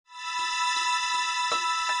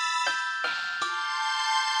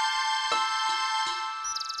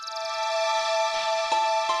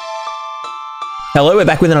Hello, we're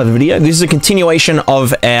back with another video. This is a continuation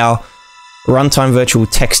of our runtime virtual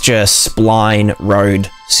texture spline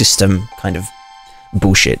road system kind of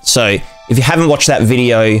bullshit. So if you haven't watched that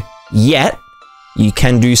video yet, you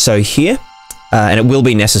can do so here, and it will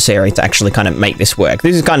be necessary to actually kind of make this work.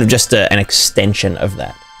 This is kind of just an extension of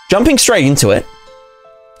that. Jumping straight into it,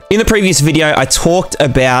 in the previous video, I talked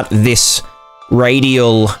about this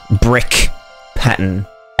radial brick pattern,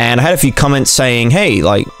 and I had a few comments saying, hey,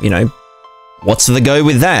 like, you know, what's the go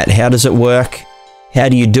with that? How does it work? How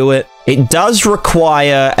do you do it? It does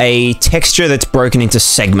require a texture that's broken into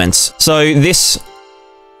segments. So this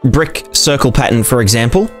brick circle pattern, for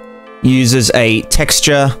example, uses a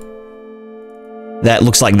texture that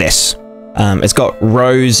looks like this. It's got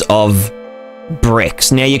rows of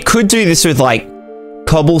bricks. Now, you could do this with like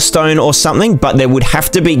cobblestone or something, but there would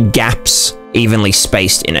have to be gaps evenly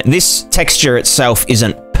spaced in it. This texture itself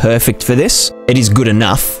isn't perfect for this. It is good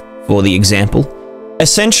enough for the example.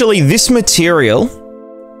 Essentially, this material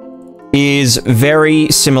is very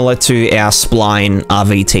similar to our spline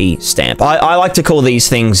RVT stamp. I like to call these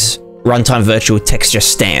things runtime virtual texture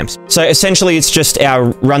stamps. So essentially, it's just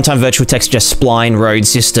our runtime virtual texture spline road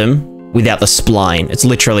system without the spline. It's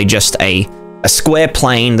literally just a square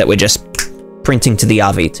plane that we're just printing to the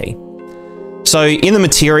RVT. So in the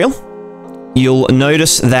material, you'll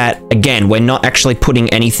notice that, again, we're not actually putting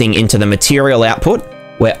anything into the material output.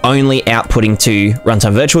 We're only outputting to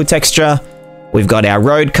runtime virtual texture. We've got our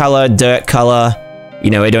road color, dirt color.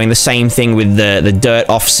 You know, we're doing the same thing with the dirt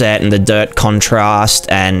offset and the dirt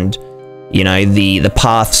contrast and, you know, the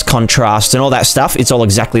paths contrast and all that stuff. It's all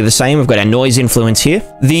exactly the same. We've got our noise influence here.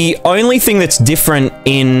 The only thing that's different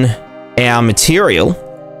in our material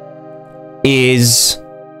is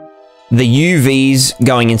the UVs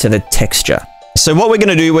going into the texture. So what we're going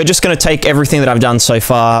to do, we're just going to take everything that I've done so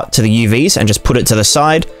far to the UVs and just put it to the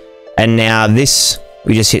side. And now this,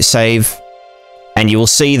 we just hit save. And you will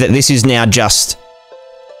see that this is now just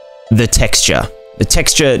the texture. The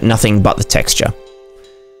texture, nothing but the texture.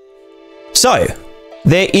 So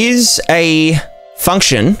there is a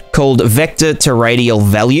function called vector to radial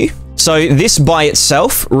value. So this by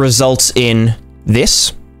itself results in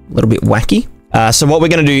this, a little bit wacky. So what we're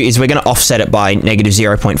going to do is we're going to offset it by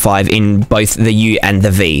 -0.5 in both the U and the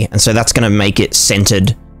V. And so that's going to make it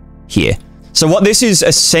centered here. So what this is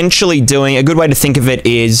essentially doing, a good way to think of it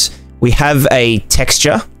is we have a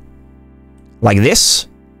texture like this.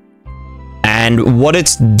 And what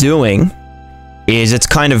it's doing is it's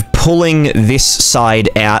kind of pulling this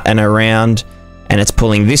side out and around, and it's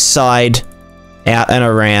pulling this side out and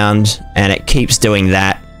around, and it keeps doing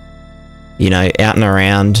that, you know, out and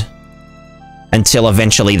around, until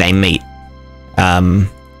eventually they meet. And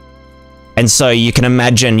so you can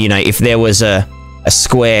imagine, you know, if there was a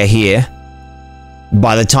square here,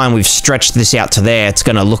 by the time we've stretched this out to there, it's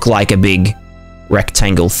going to look like a big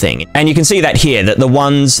rectangle thing. And you can see that here, that the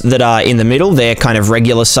ones that are in the middle, they're kind of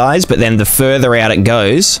regular size, but then the further out it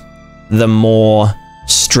goes, the more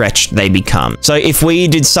stretched they become. So if we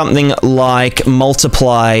did something like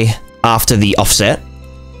multiply after the offset,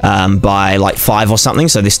 by like 5 or something,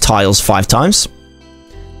 so this tiles 5 times,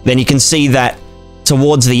 then you can see that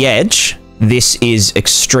towards the edge, this is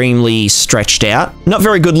extremely stretched out. Not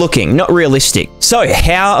very good looking, not realistic. So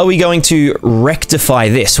how are we going to rectify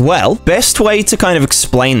this? Well, best way to kind of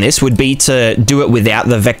explain this would be to do it without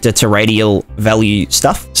the vector to radial value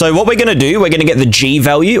stuff. So what we're going to do, we're going to get the G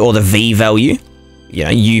value or the V value, you know,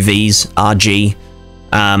 UVs,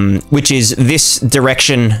 RG, which is this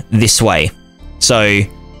direction this way. So,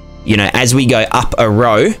 you know, as we go up a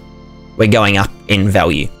row, we're going up in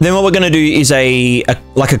value. Then what we're going to do is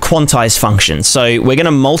like a quantized function. So we're going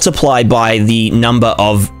to multiply by the number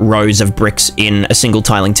of rows of bricks in a single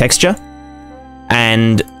tiling texture.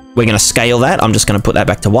 And we're going to scale that. I'm just going to put that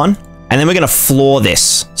back to 1. And then we're going to floor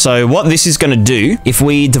this. So what this is going to do, if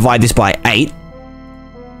we divide this by 8,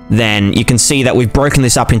 then you can see that we've broken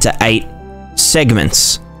this up into 8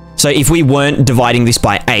 segments. So if we weren't dividing this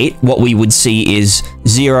by 8, what we would see is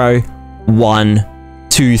 0, 1,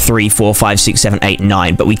 2, 3, 4, 5, 6, 7, 8,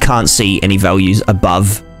 9. But we can't see any values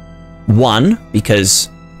above 1 because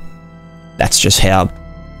that's just how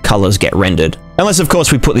colors get rendered. Unless, of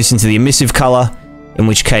course, we put this into the emissive color, in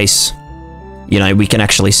which case, you know, we can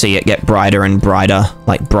actually see it get brighter and brighter,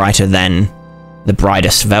 like brighter than the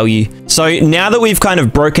brightest value. So now that we've kind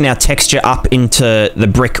of broken our texture up into the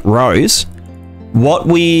brick rows, what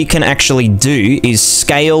we can actually do is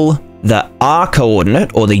scale the R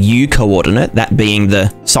coordinate or the U coordinate, that being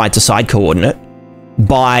the side-to-side coordinate,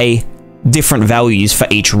 by different values for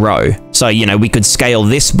each row. So, you know, we could scale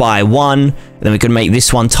this by 1, and then we could make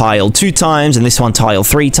this one tile 2 times, and this one tile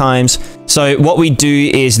 3 times. So what we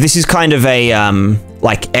do is, this is kind of a,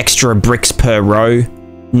 like, extra bricks per row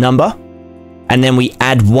number. And then we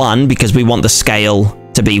add 1 because we want the scale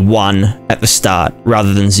to be 1 at the start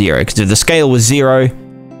rather than 0. Because if the scale was 0,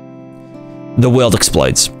 the world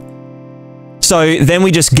explodes. So then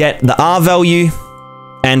we just get the R value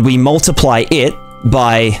and we multiply it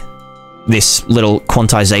by this little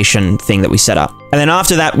quantization thing that we set up. And then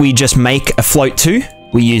after that, we just make a float 2.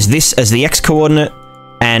 We use this as the X coordinate,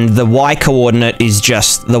 and the Y coordinate is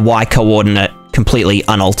just the Y coordinate completely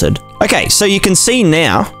unaltered. Okay, so you can see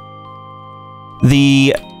now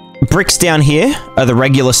the bricks down here are the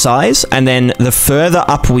regular size, and then the further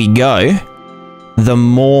up we go, the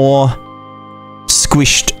more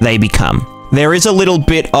squished they become. There is a little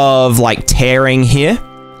bit of like tearing here.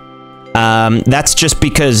 That's just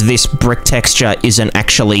because this brick texture isn't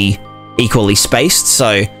actually equally spaced.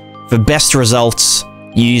 So for best results,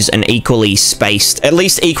 use an equally spaced, at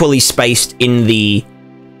least equally spaced in the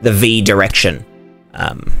V direction.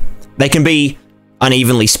 They can be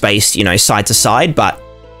unevenly spaced, you know, side to side, but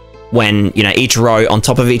when, you know, each row on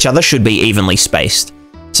top of each other should be evenly spaced.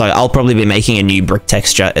 So I'll probably be making a new brick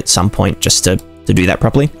texture at some point just to do that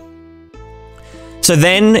properly. So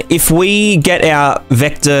then if we get our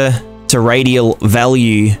vector to radial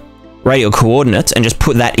value, radial coordinates, and just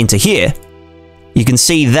put that into here, you can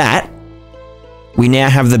see that we now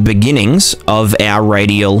have the beginnings of our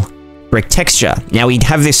radial brick texture. Now we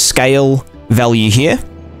have this scale value here.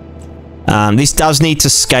 This does need to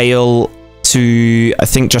scale to, I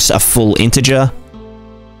think, just a full integer.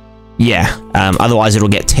 Yeah, otherwise it'll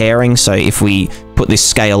get tearing. So if we put this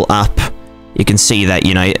scale up, you can see that,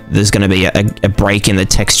 you know, there's going to be a break in the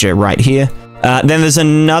texture right here. Then there's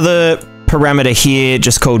another parameter here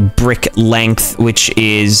just called brick length, which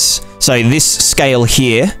is, so this scale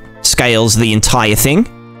here scales the entire thing.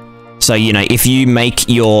 So, you know, if you make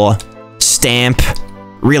your stamp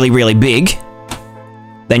really, really big,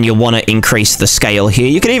 then you'll want to increase the scale here.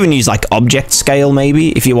 You could even use like object scale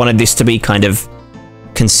maybe if you wanted this to be kind of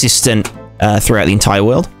consistent throughout the entire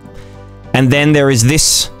world. And then there is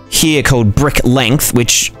this here called brick length,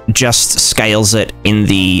 which just scales it in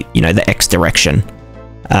the, you know, the X direction,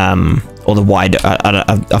 or the Y.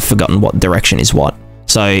 I've forgotten what direction is what.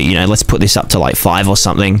 So, you know, let's put this up to like 5 or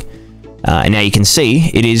something. And now you can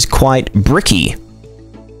see it is quite bricky,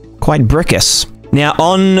 quite brickus. Now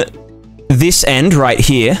on this end right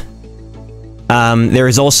here, there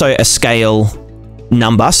is also a scale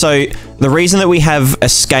number. So the reason that we have a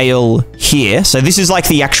scale here, so this is like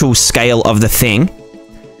the actual scale of the thing,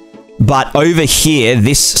 but over here,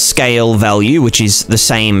 this scale value, which is the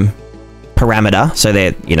same parameter, so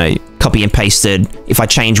they're, you know, copy and pasted. If I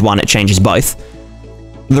change one, it changes both.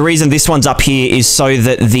 The reason this one's up here is so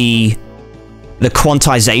that the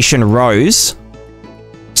quantization rows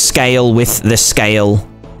scale with the scale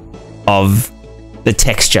of the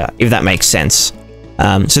texture, if that makes sense.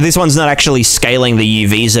 So this one's not actually scaling the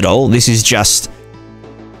UVs at all. This is just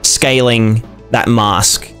scaling that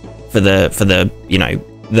mask for the you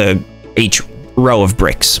know, each row of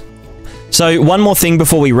bricks. So one more thing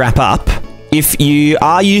before we wrap up. If you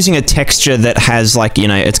are using a texture that has, like, you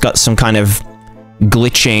know, it's got some kind of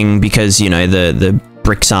glitching because, you know, the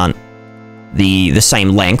bricks aren't the same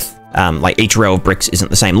length, like each row of bricks isn't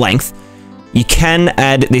the same length, you can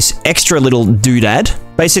add this extra little doodad.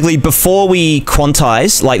 Basically, before we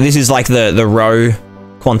quantize, like this is like the row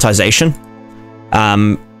quantization.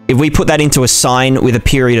 If we put that into a sign with a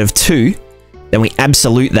period of 2, then we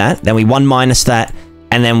absolute that, then we 1 minus that,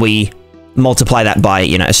 and then we multiply that by,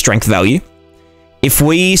 you know, a strength value. If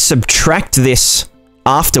we subtract this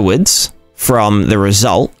afterwards from the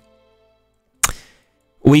result,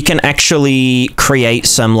 we can actually create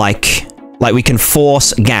some like we can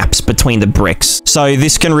force gaps between the bricks. So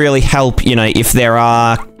this can really help, you know, if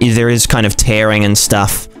there is kind of tearing and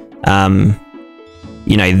stuff,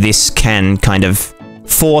 you know, this can kind of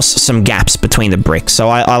force some gaps between the bricks. So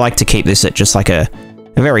I like to keep this at just like a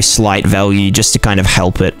very slight value just to kind of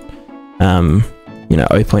help it, you know,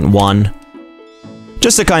 0.1,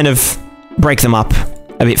 just to kind of break them up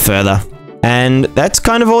a bit further. And that's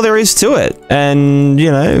kind of all there is to it. And, you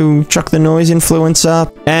know, chuck the noise influence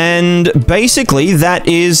up. And basically, that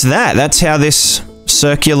is that. That's how this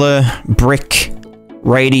circular brick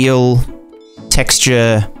radial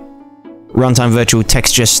texture runtime virtual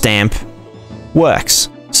texture stamp works.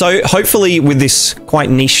 So hopefully with this quite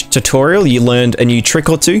niche tutorial, you learned a new trick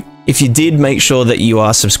or two. If you did, make sure that you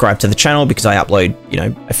are subscribed to the channel because I upload, you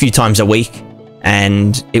know, a few times a week.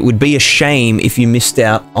 And it would be a shame if you missed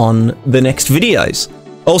out on the next videos.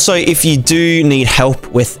 Also, if you do need help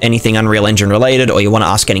with anything Unreal Engine related, or you want to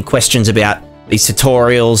ask any questions about these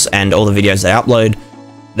tutorials and all the videos they upload,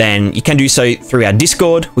 then you can do so through our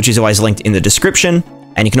Discord, which is always linked in the description.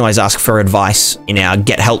 And you can always ask for advice in our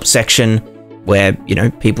Get Help section, where, you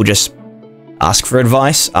know, people just ask for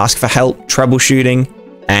advice, ask for help, troubleshooting,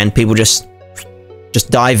 and people just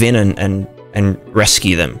dive in and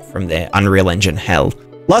rescue them from their Unreal Engine hell.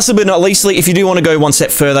 Lastly but not leastly, if you do want to go one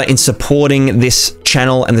step further in supporting this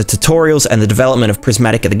channel and the tutorials and the development of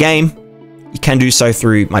Prismatic of the game, you can do so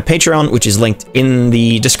through my Patreon, which is linked in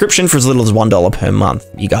the description for as little as $1 per month.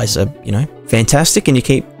 You guys are, you know, fantastic, and you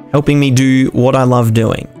keep helping me do what I love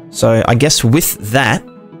doing. So I guess with that,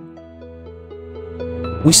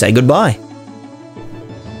 we say goodbye.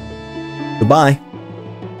 Goodbye.